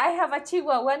 I have a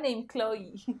chihuahua named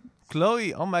Chloe.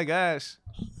 Chloe. Oh my gosh.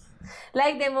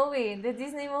 Like the movie, the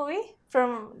Disney movie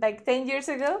from like 10 years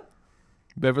ago.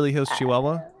 Beverly Hills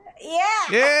Chihuahua. Yeah.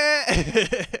 Yeah.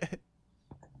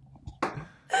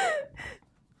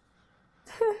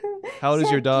 How old is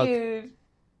So your dog? cute.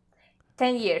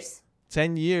 10 years.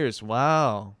 10 years.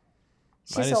 Wow.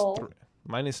 She's old.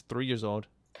 Mine is 3 years old.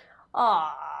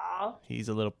 Aww. He's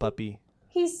a little puppy.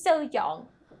 He's so young.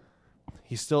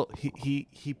 He's still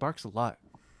he barks a lot.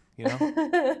 You know?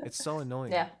 It's so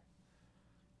annoying. Yeah.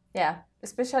 Yeah.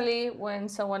 Especially when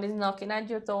someone is knocking at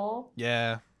your door.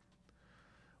 Yeah.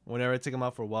 Whenever I take him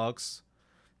out for walks,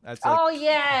 that's like Oh,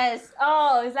 yes.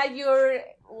 Oh, it's like you're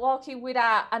walking with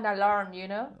an alarm, you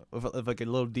know? with like a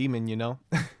little demon, you know?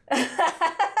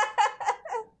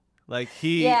 Like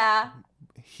he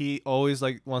always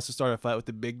like wants to start a fight with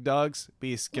the big dogs, but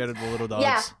he's scared of the little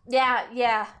dogs.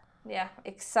 Yeah,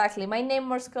 exactly. My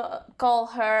neighbors call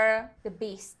her the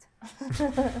beast.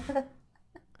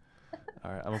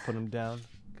 All right, I'm gonna put him down.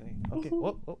 Okay.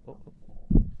 Whoa.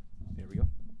 There we go.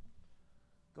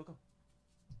 Go.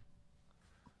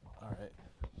 All right.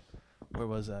 Where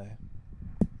was I?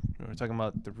 We were talking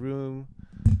about The Room,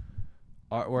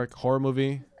 artwork, horror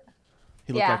movie.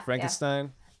 He looked like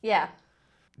Frankenstein. Yeah.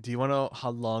 Do you want to know how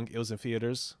long it was in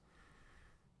theaters?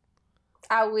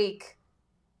 A week.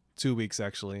 2 weeks,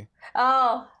 actually.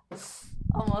 Oh,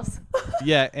 almost.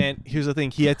 Yeah, and here's the thing.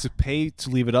 He had to pay to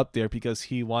leave it up there because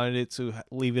he wanted it to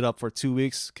leave it up for 2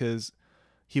 weeks because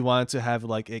he wanted to have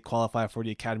like it qualify for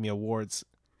the Academy Awards.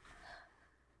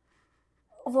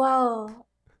 Wow.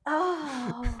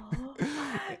 Oh.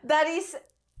 That is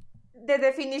the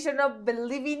definition of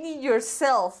believing in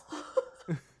yourself.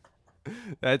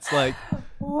 That's like...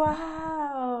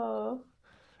 Wow.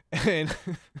 And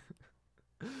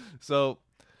so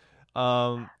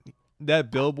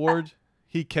that billboard,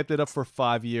 he kept it up for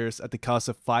 5 years at the cost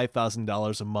of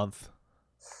 $5,000 a month.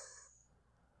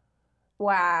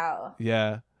 Wow.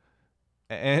 Yeah.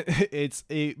 And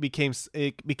it became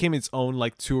its own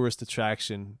like tourist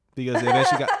attraction because it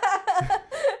eventually got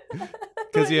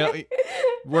because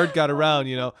word got around,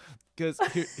 because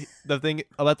the thing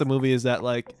about the movie is that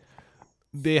like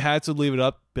they had to leave it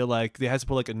up, but like they had to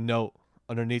put like a note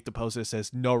underneath the poster that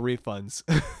says no refunds.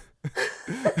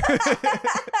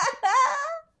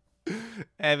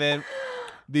 And then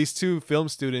these two film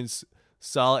students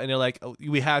saw it and they're like, oh,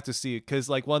 we had to see it because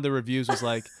like one of the reviews was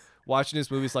like, watching this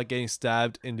movie is like getting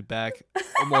stabbed in the back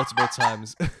multiple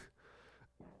times.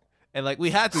 And like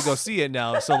we had to go see it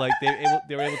now, so like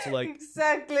they were able to like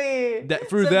exactly that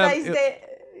for sometimes them.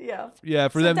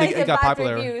 For them sometimes it got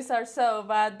popular. Reviews are so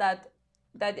bad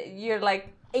that you're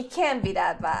like, it can't be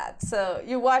that bad, so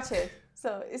you watch it.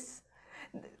 So it's,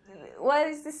 what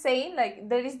is the saying? Like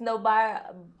there is no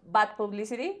bad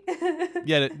publicity.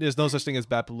 Yeah, there's no such thing as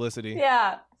bad publicity.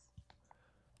 Yeah.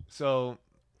 So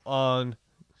on.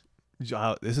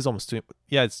 This is almost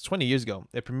it's 20 years ago.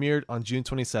 It premiered on June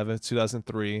 27th,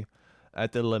 2003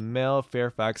 at the LaMelle,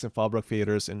 Fairfax, and Fallbrook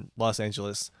theaters in Los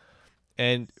Angeles,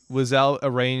 and was out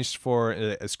arranged for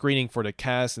a screening for the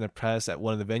cast and the press at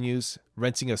one of the venues,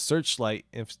 renting a searchlight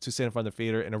to sit in front of the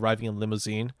theater and arriving in a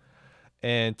limousine.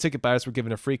 And ticket buyers were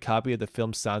given a free copy of the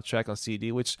film's soundtrack on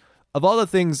CD, which, of all the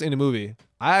things in the movie,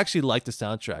 I actually liked the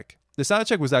soundtrack. The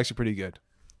soundtrack was actually pretty good.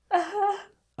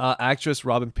 Actress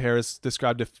Robin Paris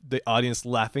described the audience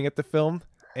laughing at the film,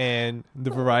 and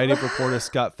the Variety reporter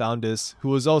Scott Foundas, who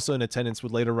was also in attendance,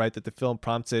 would later write that the film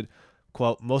prompted,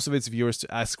 quote, most of its viewers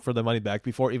to ask for their money back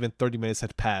before even 30 minutes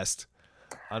had passed,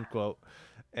 unquote.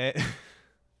 And,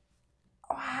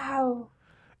 wow.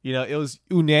 It was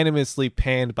unanimously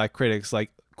panned by critics.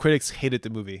 Like, critics hated the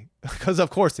movie because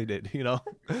of course they did,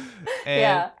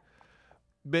 And,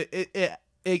 but it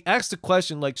asks the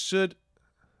question, like, should...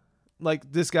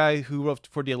 Like this guy who wrote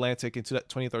for The Atlantic in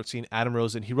 2013, Adam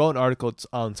Rosen, he wrote an article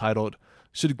entitled,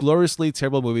 "Should gloriously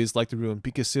terrible movies like The Room be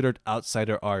considered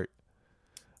outsider art?"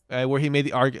 where he made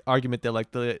the argument that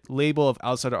like the label of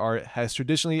outsider art has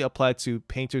traditionally applied to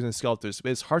painters and sculptors,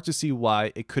 but it's hard to see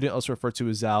why it couldn't also refer to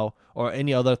Zhao or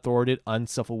any other authoritative,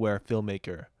 unself-aware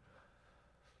filmmaker.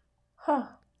 Huh.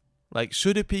 Like,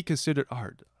 should it be considered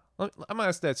art? I'm gonna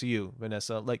ask that to you,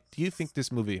 Vanessa. Like, do you think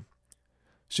this movie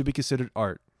should be considered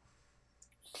art?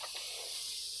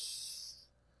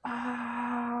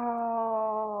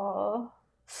 Oh,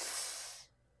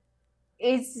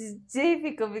 it's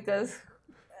difficult because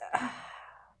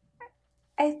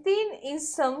I think in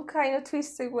some kind of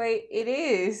twisted way it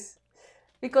is,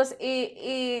 because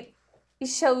it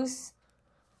shows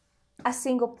a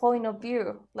single point of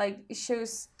view. Like it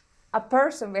shows a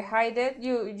person behind it.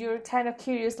 You're kind of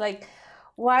curious, like,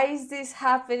 why is this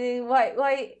happening?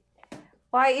 Why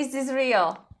is this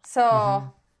real?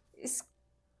 So it's,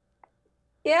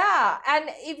 yeah, and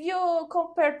if you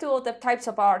compare to other types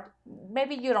of art,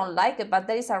 maybe you don't like it, but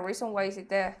there is a reason why is it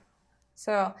there.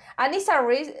 So, and it's a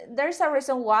reason. There's a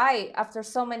reason why after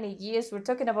so many years we're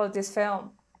talking about this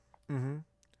film.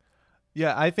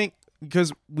 Yeah, I think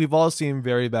because we've all seen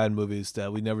very bad movies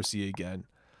that we never see again.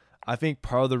 I think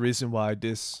part of the reason why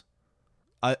this,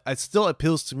 it still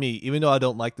appeals to me, even though I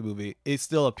don't like the movie, it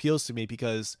still appeals to me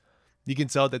because you can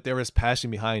tell that there is passion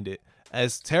behind it.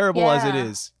 As terrible as it Yeah,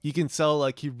 is, you can tell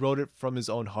like he wrote it from his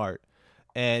own heart,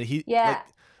 and he like yeah,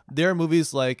 there are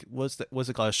movies like what's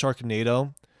it called,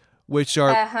 Sharknado, which are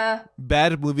uh-huh,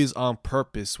 bad movies on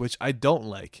purpose, which I don't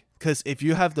like. Because if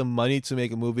you have the money to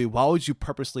make a movie, why would you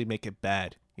purposely make it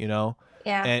bad? You know,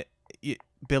 yeah, and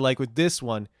but like with this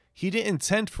one, he didn't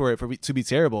intend for it to be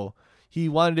terrible. He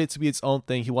wanted it to be its own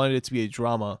thing. He wanted it to be a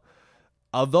drama.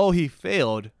 Although he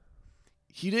failed,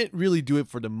 he didn't really do it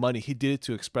for the money. He did it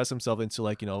to express himself into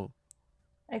like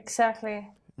exactly.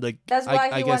 like That's why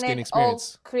I he guess gain wanted all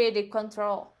experience. creative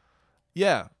control.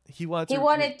 Yeah, he wanted He to.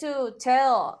 wanted to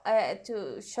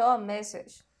to show a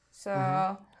message. So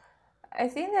Mhm. I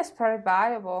think that's pretty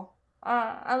valuable.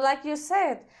 And like you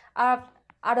said, out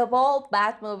of all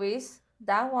bad movies,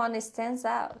 that one stands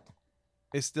out.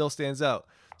 It still stands out.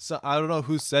 So I don't know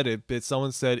who said it, but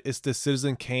someone said it's the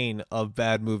Citizen Kane of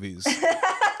bad movies.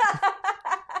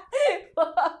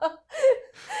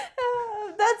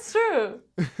 That's true.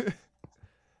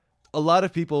 A lot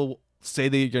of people say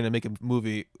they're going to make a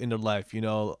movie in their life. You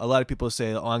know, a lot of people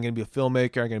say, "Oh, I'm going to be a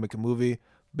filmmaker. I'm going to make a movie,"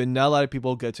 but not a lot of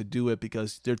people get to do it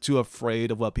because they're too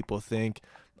afraid of what people think.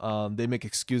 They make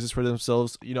excuses for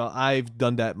themselves. You know, I've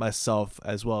done that myself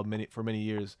as well for many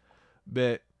years,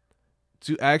 but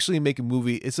to actually make a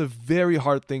movie, it's a very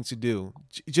hard thing to do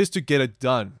just to get it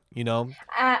done. You know,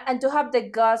 And to have the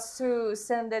guts to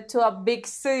send it to a big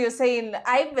studio saying,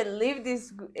 "I believe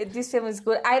this film is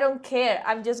good. I don't care.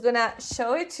 I'm just gonna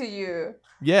show it to you."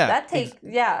 yeah, That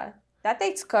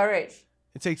takes courage.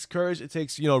 it takes courage. It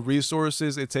takes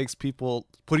resources. It takes people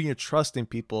putting your trust in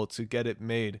people to get it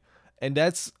made, and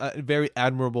that's a very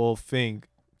admirable thing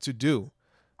to do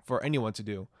for anyone to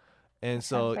do. And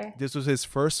so Exactly. this was his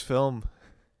first film,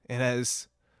 and as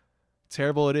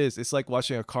terrible it is, it's like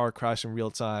watching a car crash in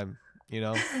real time. You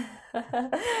know,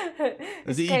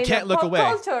 It's you kind can't of look pop away.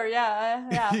 culture, yeah,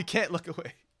 yeah. You can't look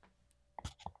away.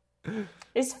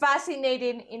 It's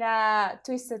fascinating in a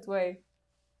twisted way.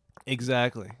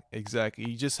 Exactly.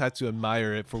 You just had to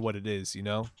admire it for what it is. You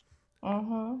know.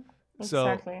 Mm-hmm. So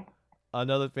Exactly.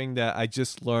 another thing that I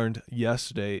just learned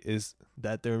yesterday is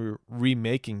that they're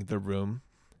remaking The Room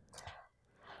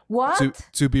What?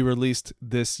 to be released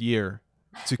this year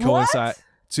to coincide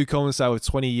What? with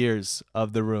 20 years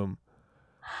of The Room.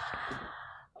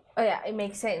 Oh yeah, it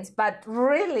makes sense. But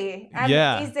really, and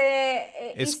Yeah,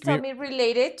 it's is Tommy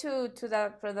related to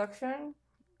that production?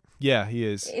 yeah, he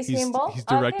is. Is he involved? He's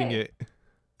directing Okay. it.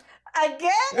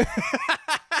 Again?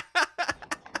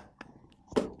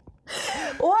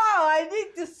 Wow, I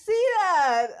need to see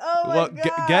that. Oh my Well,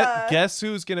 god. guess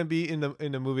who's gonna be in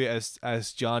the movie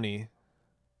as Johnny?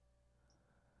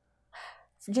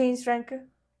 James Franco.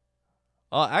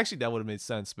 Oh, actually, that would have made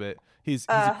sense, but he's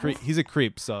a Uh, creep. He's a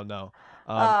creep, so no.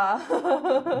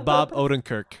 Bob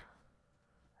Odenkirk.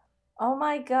 Oh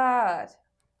my god.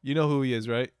 You know who he is,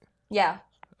 right? Yeah.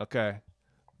 Okay.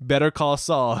 Better Call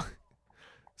Saul.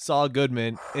 Saul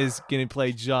Goodman is gonna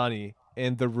play Johnny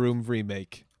in the Room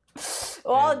remake.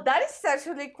 Well, And that is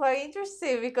actually quite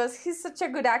interesting because he's such a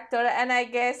good actor, and I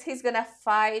guess he's gonna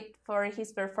fight for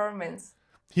his performance.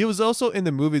 he was also in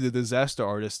the movie The Disaster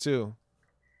Artist too.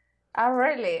 Oh,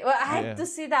 really? Well, I have Yeah. to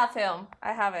see that film.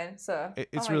 I haven't, so.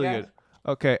 It's Oh my really god. good.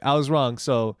 Okay, I was wrong.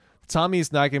 So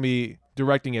Tommy's not gonna be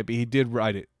directing it, but he did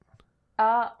write it.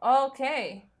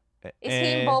 Okay. Is he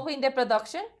And involved in the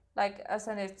production? Like as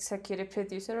an executive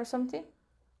producer or something?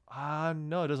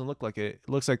 No, it doesn't look like it. It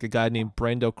looks like a guy named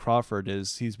Brando Crawford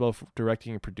is. He's both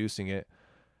directing and producing it.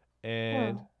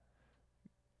 And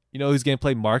you know who's going to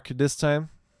play Mark this time?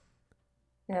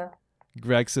 Yeah.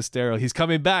 Greg Sestero. He's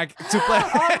coming back to play.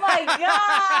 Oh my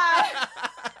god!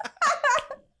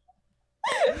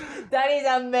 That is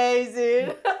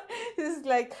amazing. He's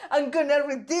like, I'm gonna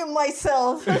redeem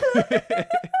myself. I'm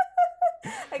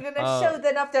gonna show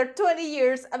that after 20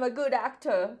 years, I'm a good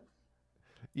actor.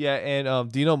 Yeah,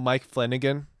 and do you know Mike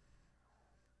Flanagan?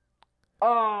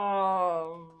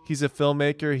 He's a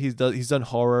filmmaker. He's done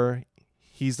horror.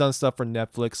 He's done stuff for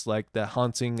Netflix like The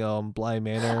Haunting Bly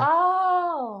Manor.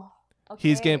 Oh, okay.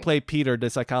 He's gonna play Peter, the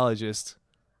psychologist.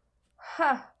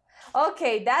 Huh.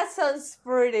 Okay, that sounds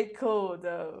pretty cool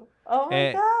though. Oh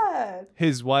my god.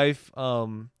 His wife,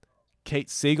 Kate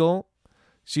Siegel,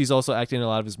 she's also acting in a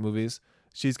lot of his movies.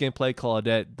 She's gonna play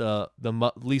Claudette,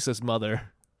 Lisa's mother.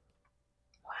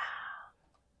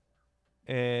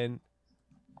 And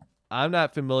I'm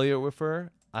not familiar with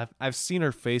her. I've seen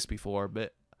her face before,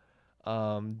 but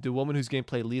the woman who's going to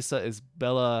play Lisa is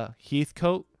Bella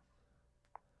Heathcote.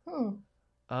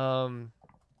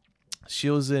 She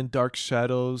was in Dark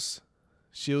Shadows.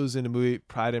 She was in the movie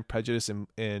Pride and Prejudice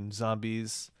and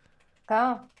Zombies.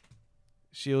 Oh.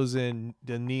 She was in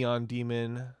The Neon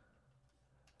Demon.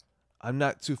 I'm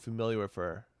not too familiar with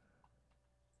her.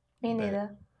 Me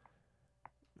neither.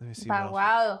 Let me see. But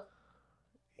wow.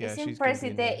 Yeah, it's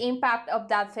impressive the impact of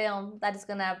that film that is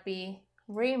gonna be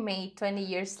remade 20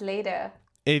 years later.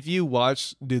 If you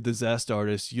watch The Disaster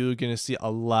Artist, you're gonna see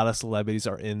a lot of celebrities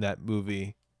are in that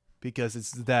movie because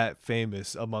it's that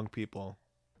famous among people.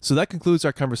 So that concludes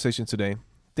our conversation today.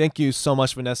 Thank you so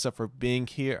much, Vanessa, for being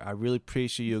here. I really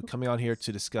appreciate you coming on here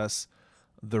to discuss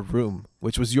The Room,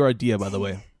 which was your idea, by the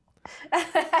way.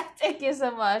 Thank you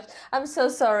so much. I'm so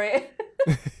sorry.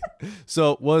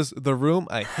 So was The Room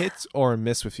a hit or a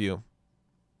miss with you?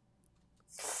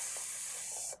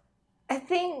 I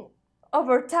think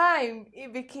over time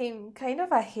it became kind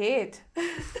of a hit.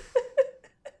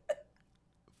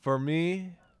 For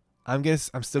me, I'm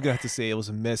still gonna have to say it was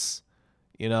a miss.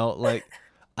 You know, like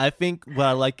I think what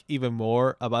I like even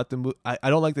more about the movie, I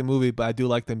don't like the movie, but I do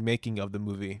like the making of the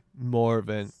movie more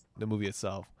than the movie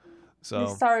itself. So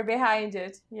the story behind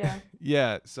it, yeah.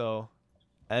 Yeah, so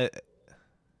it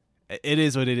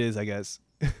is what it is, I guess.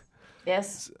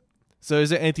 Yes. So is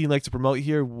there anything you'd like to promote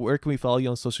here? Where can we follow you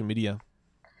on social media?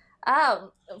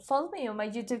 Follow me on my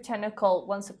YouTube channel called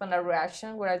Once Upon a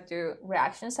Reaction, where I do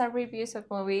reactions and reviews of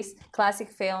movies, classic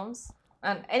films,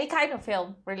 and any kind of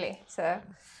film, really. So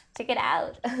check it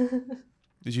out.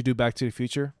 Did you do Back to the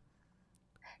Future?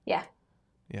 Yeah.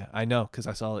 Yeah, I know, because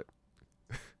I saw it.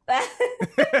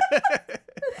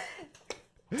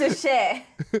 Touché.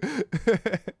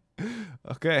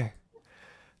 Okay.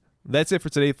 That's it for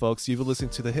today, folks. You've been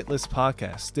listening to the Hit List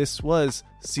Podcast. This was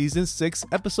Season 6,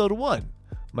 Episode 1.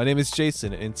 My name is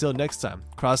Jason, and until next time,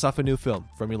 cross off a new film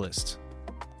from your list.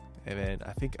 And then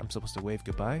I think I'm supposed to wave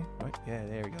goodbye, right? Yeah,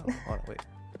 there we go. Hold on, wait.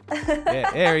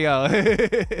 Yeah, there we go.